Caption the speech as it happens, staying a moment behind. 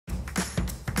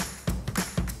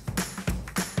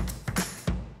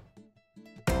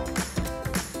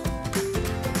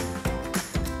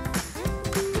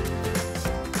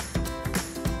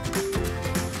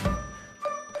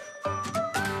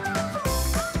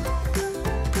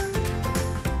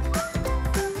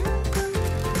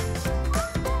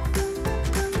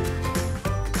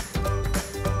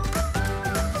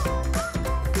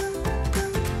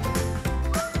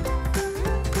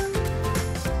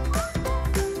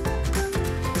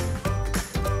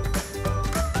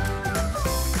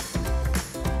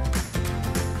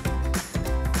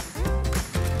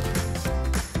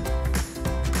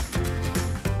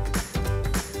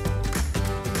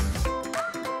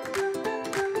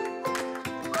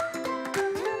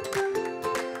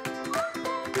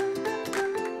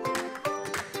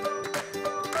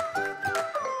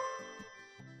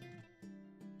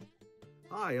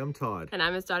I'm Todd. And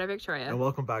I'm his daughter, Victoria. And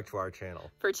welcome back to our channel.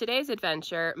 For today's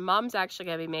adventure, Mom's actually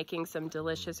going to be making some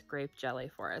delicious grape jelly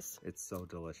for us. It's so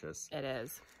delicious. It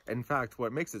is. In fact,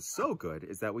 what makes it so good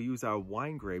is that we use our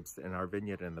wine grapes in our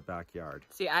vineyard in the backyard.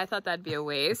 See, I thought that'd be a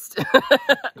waste.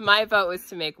 My vote was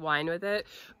to make wine with it,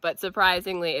 but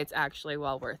surprisingly, it's actually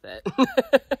well worth it.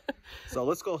 So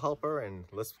let's go help her and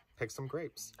let's pick some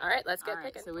grapes. All right, let's get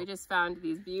picking. So we just found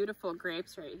these beautiful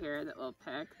grapes right here that we'll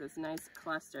pick. This nice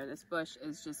cluster. This bush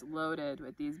is just loaded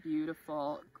with these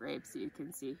beautiful grapes that you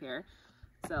can see here.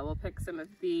 So we'll pick some of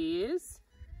these.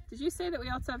 Did you say that we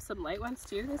also have some light ones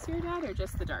too this year, Dad, or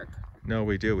just the dark? No,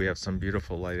 we do. We have some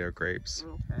beautiful lighter grapes.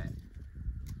 Okay.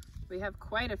 We have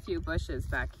quite a few bushes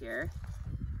back here.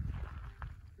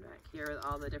 Back here with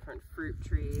all the different fruit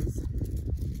trees.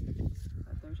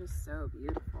 But they're just so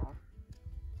beautiful.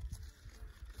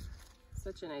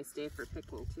 Such a nice day for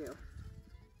picking too.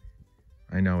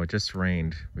 I know, it just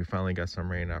rained. We finally got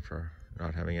some rain after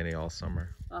not having any all summer.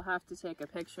 I'll have to take a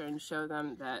picture and show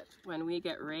them that when we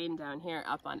get rain down here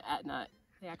up on Etna,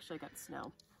 they actually got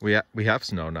snow. We have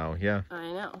snow now, yeah.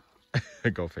 I know.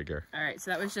 Go figure. All right,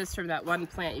 so that was just from that one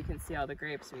plant. You can see all the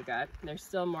grapes we got. There's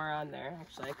still more on there.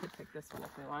 Actually, I could pick this one if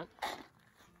we want.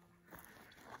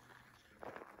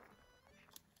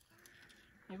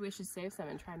 Maybe we should save some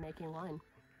and try making wine.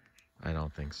 I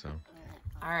don't think so.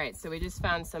 All right, so we just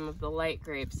found some of the light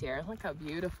grapes here. Look how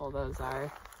beautiful those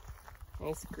are.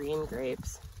 Nice green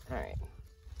grapes. All right.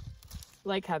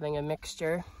 Like having a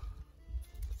mixture.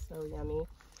 So yummy.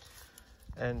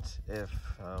 And if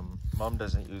Mom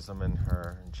doesn't use them in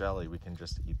her jelly, we can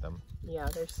just eat them. Yeah,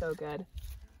 they're so good.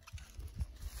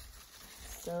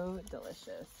 So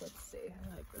delicious. Let's see.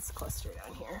 I like this cluster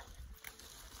down here.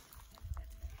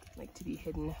 Like to be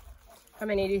hidden. How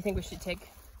many do you think we should take?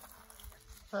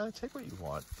 Take what you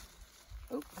want.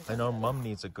 Oop, I know Mom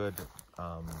needs a good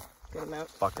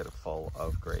amount. bucket full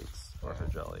of grapes for her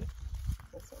jelly.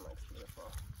 This one looks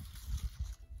beautiful.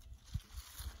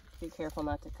 Be careful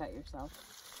not to cut yourself.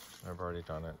 I've already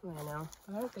done it. I know.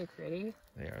 Aren't they pretty?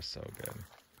 They are so good.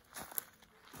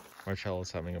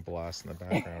 Marcella's having a blast in the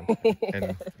background.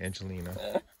 And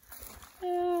Angelina.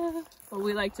 Well,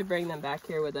 we like to bring them back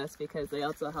here with us because they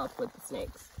also help with the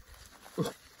snakes.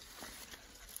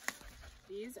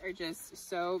 These are just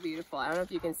so beautiful. I don't know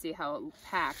if you can see how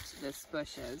packed this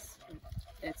bush is.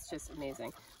 It's just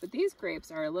amazing. But these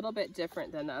grapes are a little bit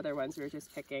different than the other ones we were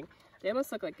just picking. They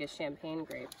almost look like a champagne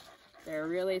grape. They're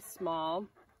really small,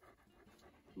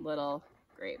 little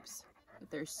grapes,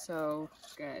 but they're so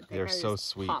good. They're so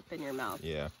sweet. Pop in your mouth.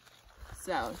 Yeah.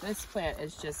 So this plant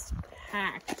is just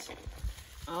packed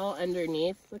all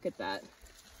underneath. Look at that.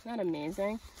 Isn't that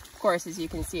amazing? Of course, as you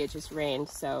can see, it just rained,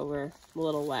 so we're a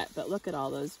little wet, but look at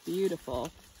all those beautiful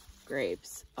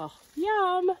grapes. Oh,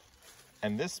 yum!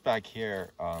 And this back here,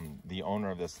 the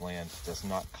owner of this land does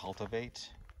not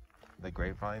cultivate the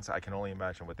grapevines. I can only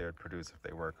imagine what they would produce if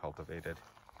they were cultivated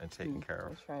and taken care of.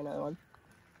 Let's try another one.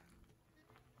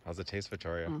 How's it taste,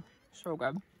 Victoria? So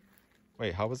good.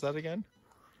 Wait, how was that again?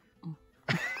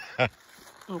 Okay,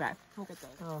 look at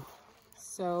those. Oh,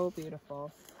 so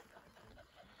beautiful.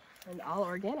 And all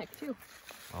organic too.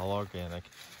 All organic.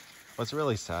 What's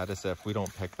really sad is that if we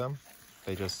don't pick them,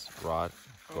 they just rot,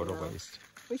 go to waste.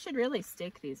 We should really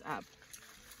stake these up.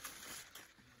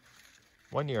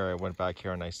 One year I went back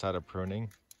here and I started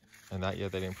pruning, and that year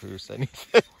they didn't produce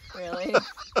anything. Really?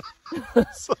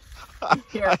 So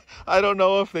I don't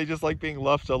know if they just like being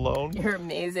left alone. Your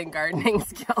amazing gardening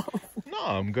skills. No,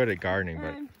 I'm good at gardening,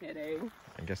 but I'm kidding.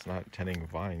 I guess not tending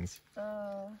vines.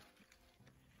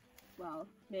 Well,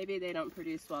 maybe they don't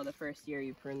produce well the first year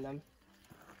you prune them.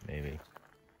 Maybe.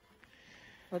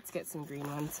 Let's get some green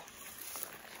ones.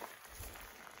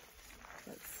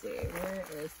 Let's see, where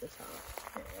is the top?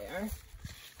 There they are.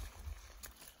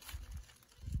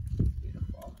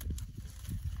 Beautiful.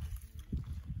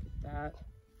 Look at that.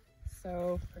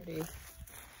 So pretty.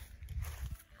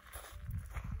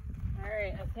 All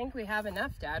right, I think we have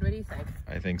enough, Dad. What do you think?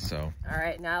 I think so. All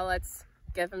right, now let's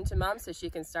give them to Mom so she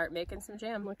can start making some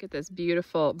jam. Look at this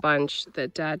beautiful bunch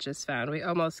that Dad just found. We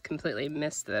almost completely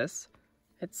missed this.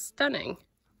 It's stunning.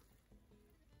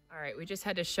 All right, we just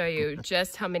had to show you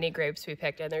just how many grapes we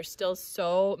picked, and there's still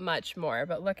so much more,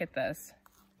 but look at this.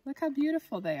 Look how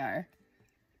beautiful they are.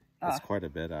 That's quite a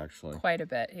bit, actually. Quite a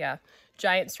bit, yeah.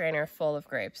 Giant strainer full of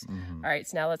grapes. All right,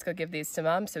 so now let's go give these to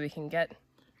Mom so we can get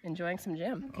enjoying some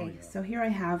jam. Okay, so here I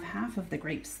have half of the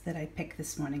grapes that I picked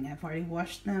this morning. I've already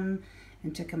washed them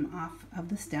and took them off of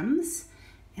the stems.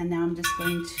 And now I'm just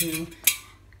going to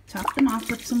top them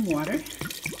off with some water and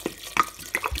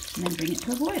then bring it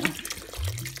to a boil.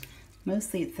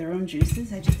 Mostly it's their own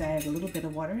juices. I just added a little bit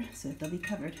of water so that they'll be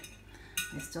covered.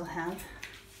 I still have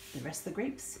the rest of the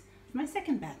grapes for my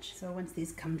second batch. So once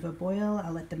these come to a boil,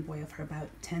 I'll let them boil for about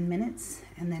 10 minutes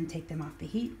and then take them off the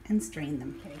heat and strain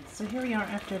them. Okay, so here we are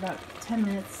after about 10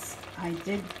 minutes. I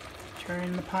did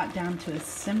turn the pot down to a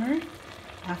simmer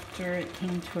after it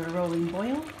came to a rolling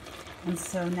boil. And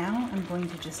so now I'm going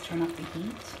to just turn off the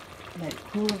heat, let it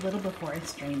cool a little before I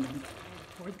strain them.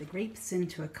 I poured the grapes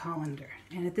into a colander,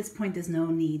 and at this point there's no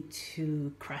need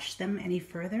to crush them any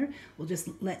further. We'll just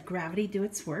let gravity do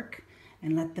its work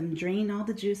and let them drain all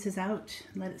the juices out.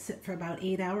 Let it sit for about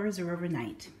 8 hours or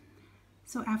overnight.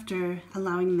 So after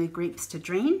allowing the grapes to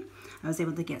drain, I was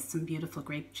able to get some beautiful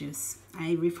grape juice.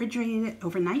 I refrigerated it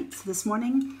overnight, so this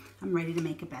morning I'm ready to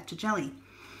make a batch of jelly.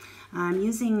 I'm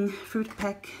using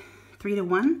Fruttapec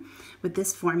 3:1. With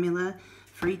this formula,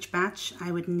 for each batch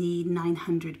I would need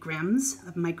 900 grams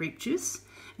of my grape juice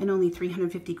and only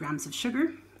 350 grams of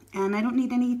sugar. And I don't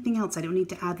need anything else. I don't need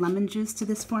to add lemon juice to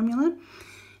this formula.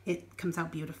 It comes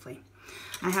out beautifully.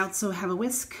 I also have a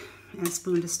whisk and a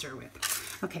spoon to stir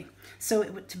with. Okay, so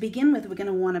to begin with, we're going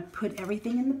to want to put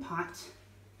everything in the pot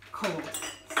cold.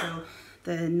 So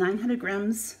the 900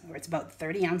 grams, or it's about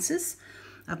 30 ounces,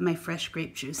 of my fresh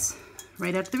grape juice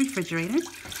right out of the refrigerator.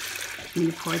 I'm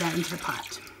going to pour that into the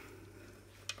pot.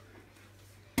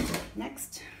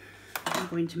 Next, I'm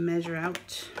going to measure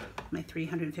out my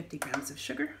 350 grams of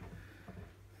sugar.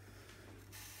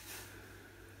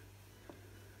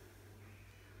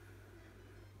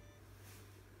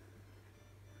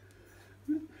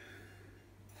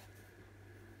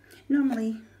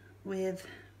 Normally, with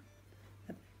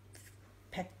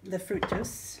the fruit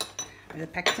juice, or the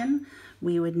pectin,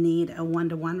 we would need a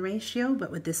 1-to-1 ratio,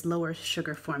 but with this lower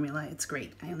sugar formula, it's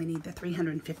great. I only need the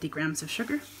 350 grams of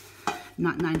sugar,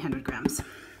 not 900 grams.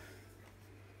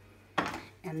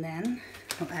 And then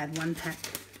I'll add 1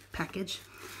 package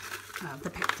of the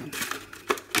pectin.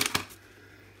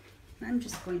 I'm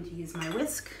just going to use my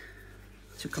whisk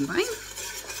to combine.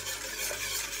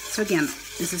 So again,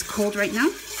 this is cold right now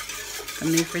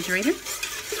from the refrigerator,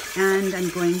 and I'm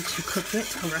going to cook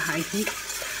it over high heat.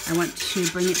 I want to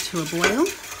bring it to a boil,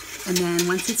 and then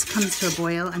once it comes to a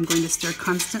boil, I'm going to stir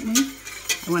constantly.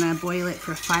 I want to boil it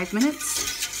for 5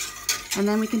 minutes, and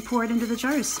then we can pour it into the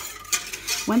jars.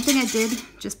 One thing I did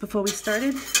just before we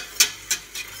started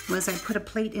was I put a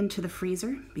plate into the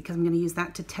freezer because I'm going to use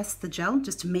that to test the gel,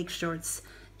 just to make sure it's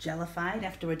jellified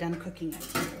after we're done cooking it.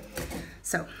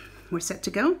 So we're set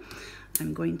to go.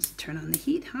 I'm going to turn on the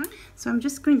heat high. So I'm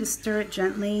just going to stir it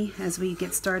gently as we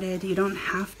get started. You don't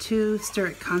have to stir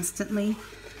it constantly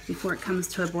before it comes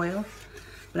to a boil,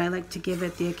 but I like to give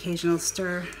it the occasional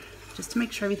stir just to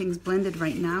make sure everything's blended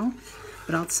right now,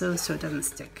 but also so it doesn't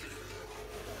stick.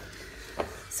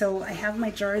 So I have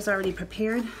my jars already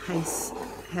prepared. I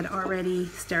had already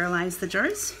sterilized the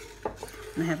jars,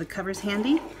 and I have the covers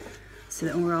handy so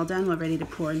that when we're all done, we're ready to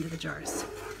pour into the jars.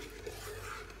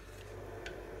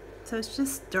 So it's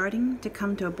just starting to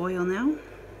come to a boil now.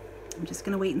 I'm just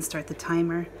going to wait and start the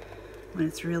timer when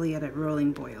it's really at a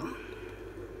rolling boil.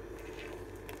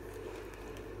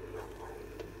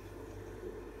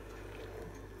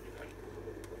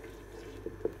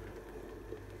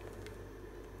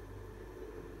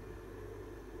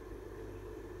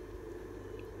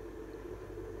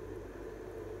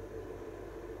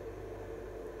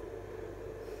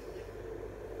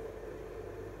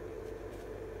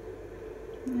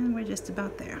 And we're just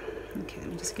about there. Okay, let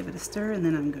me just give it a stir, and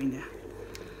then I'm going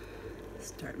to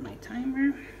start my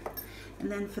timer.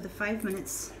 And then for the 5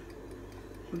 minutes,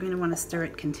 we're going to want to stir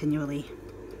it continually.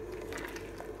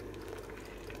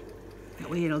 That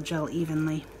way it'll gel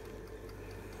evenly.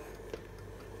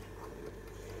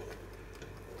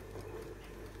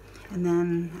 And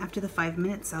then after the 5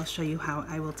 minutes, I'll show you how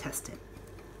I will test it.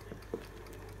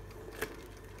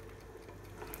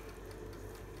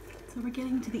 So we're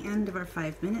getting to the end of our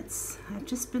 5 minutes. I've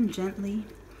just been gently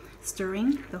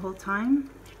stirring the whole time,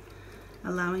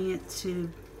 allowing it to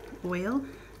boil.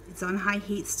 It's on high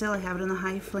heat still. I have it on a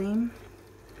high flame.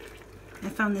 I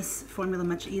found this formula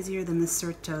much easier than the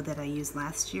Certo that I used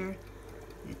last year.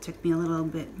 It took me a little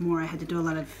bit more. I had to do a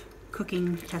lot of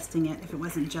cooking, testing it. If it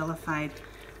wasn't jellified,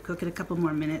 cook it a couple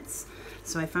more minutes.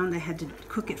 So I found I had to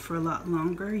cook it for a lot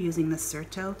longer using the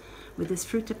Certo. With this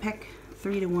Fruttapec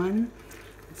 3:1,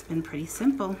 it's been pretty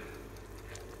simple.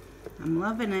 I'm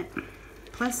loving it.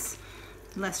 Plus,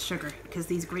 less sugar, because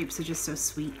these grapes are just so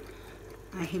sweet.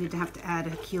 I hated to have to add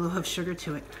a kilo of sugar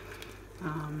to it.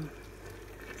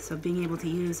 So being able to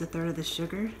use 1/3 of the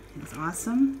sugar is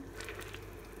awesome.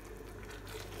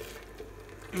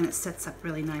 And it sets up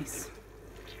really nice.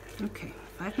 Okay,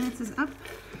 5 minutes is up.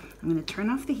 I'm going to turn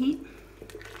off the heat.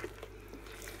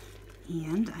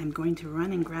 And I'm going to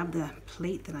run and grab the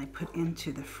plate that I put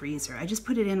into the freezer. I just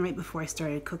put it in right before I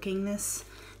started cooking this.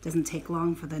 It doesn't take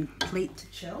long for the plate to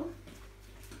chill.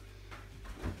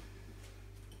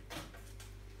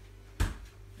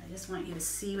 I just want you to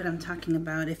see what I'm talking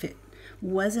about. If it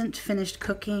wasn't finished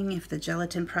cooking, if the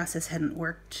gelatin process hadn't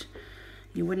worked,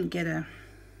 you wouldn't get a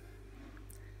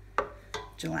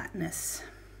gelatinous.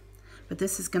 But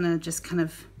this is gonna just kind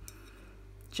of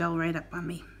gel right up on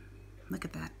me. Look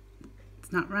at that.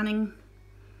 It's not running.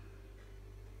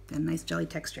 Got a nice jelly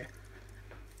texture.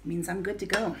 It means I'm good to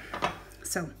go.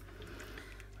 So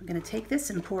we're gonna take this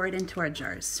and pour it into our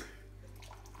jars.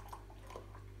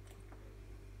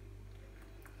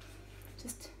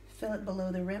 Just fill it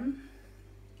below the rim.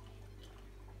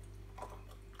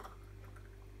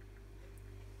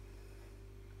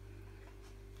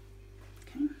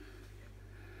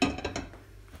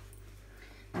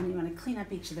 And you want to clean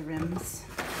up each of the rims.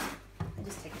 I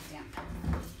just take a damp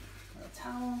little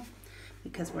towel,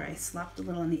 because where I slopped a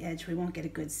little on the edge, we won't get a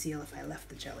good seal if I left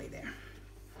the jelly there.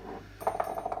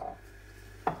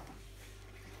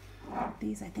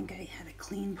 These, I think I had a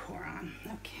clean pour on.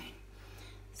 Okay,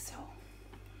 so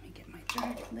let me get my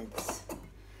jar lids.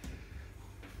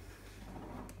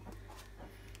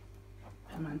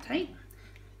 Put them on tight.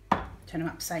 Turn them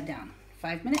upside down.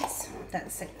 5 minutes.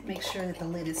 That's it. Make sure that the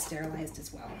lid is sterilized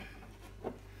as well.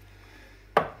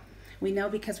 We know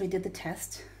because we did the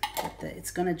test that it's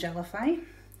going to gellify,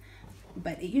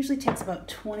 but it usually takes about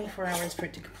 24 hours for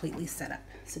it to completely set up.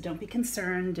 So don't be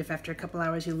concerned if after a couple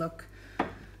hours you look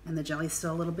and the jelly's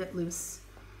still a little bit loose.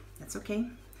 That's okay.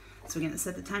 So we're going to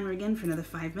set the timer again for another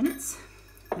 5 minutes.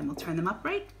 Then we'll turn them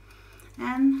upright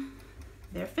and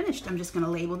they're finished. I'm just going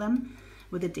to label them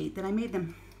with the date that I made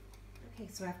them. Okay,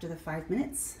 so after the 5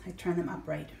 minutes, I turn them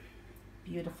upright.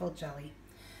 Beautiful jelly.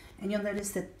 And you'll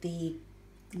notice that the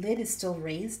lid is still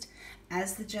raised.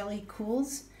 As the jelly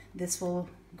cools, this will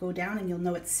go down and you'll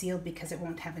know it's sealed because it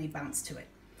won't have any bounce to it.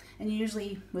 And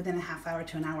usually within a half hour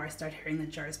to an hour, I start hearing the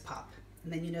jars pop.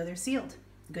 And then you know they're sealed.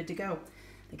 Good to go.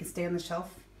 They can stay on the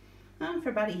shelf for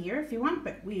about a year if you want,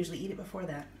 but we usually eat it before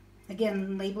that.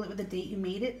 Again, label it with the date you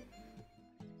made it.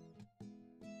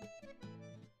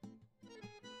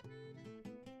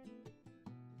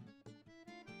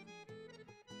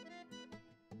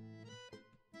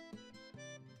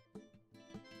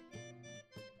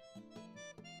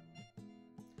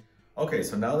 Okay,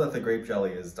 so now that the grape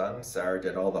jelly is done, Sarah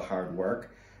did all the hard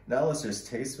work. Now let's just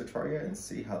taste, Victoria, and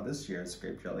see how this year's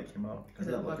grape jelly came out. It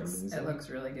looks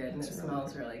really good, and it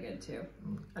smells really good too.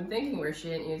 I'm thinking where she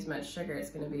didn't use much sugar,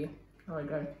 it's going to be really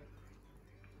good.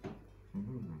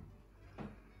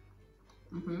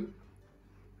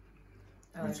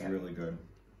 I like it's really good.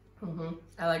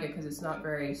 I like it because it's not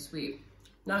very sweet.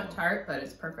 Not tart, but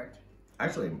it's perfect.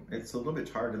 Actually, it's a little bit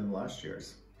tarter than last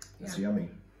year's. It's yummy.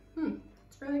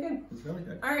 It's really good. It's really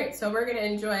good. All right, so we're going to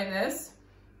enjoy this.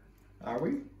 Are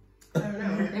we? I don't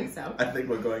know. I think so. I think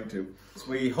we're going to. So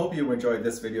we hope you enjoyed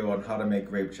this video on how to make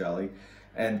grape jelly.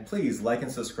 And please like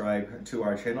and subscribe to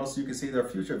our channel so you can see their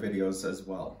future videos as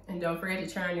well. And don't forget to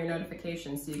turn on your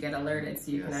notifications so you get alerted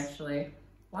so you can actually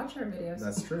watch our videos.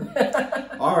 That's true.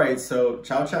 All right, so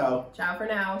ciao, ciao. Ciao for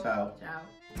now. Ciao. Ciao.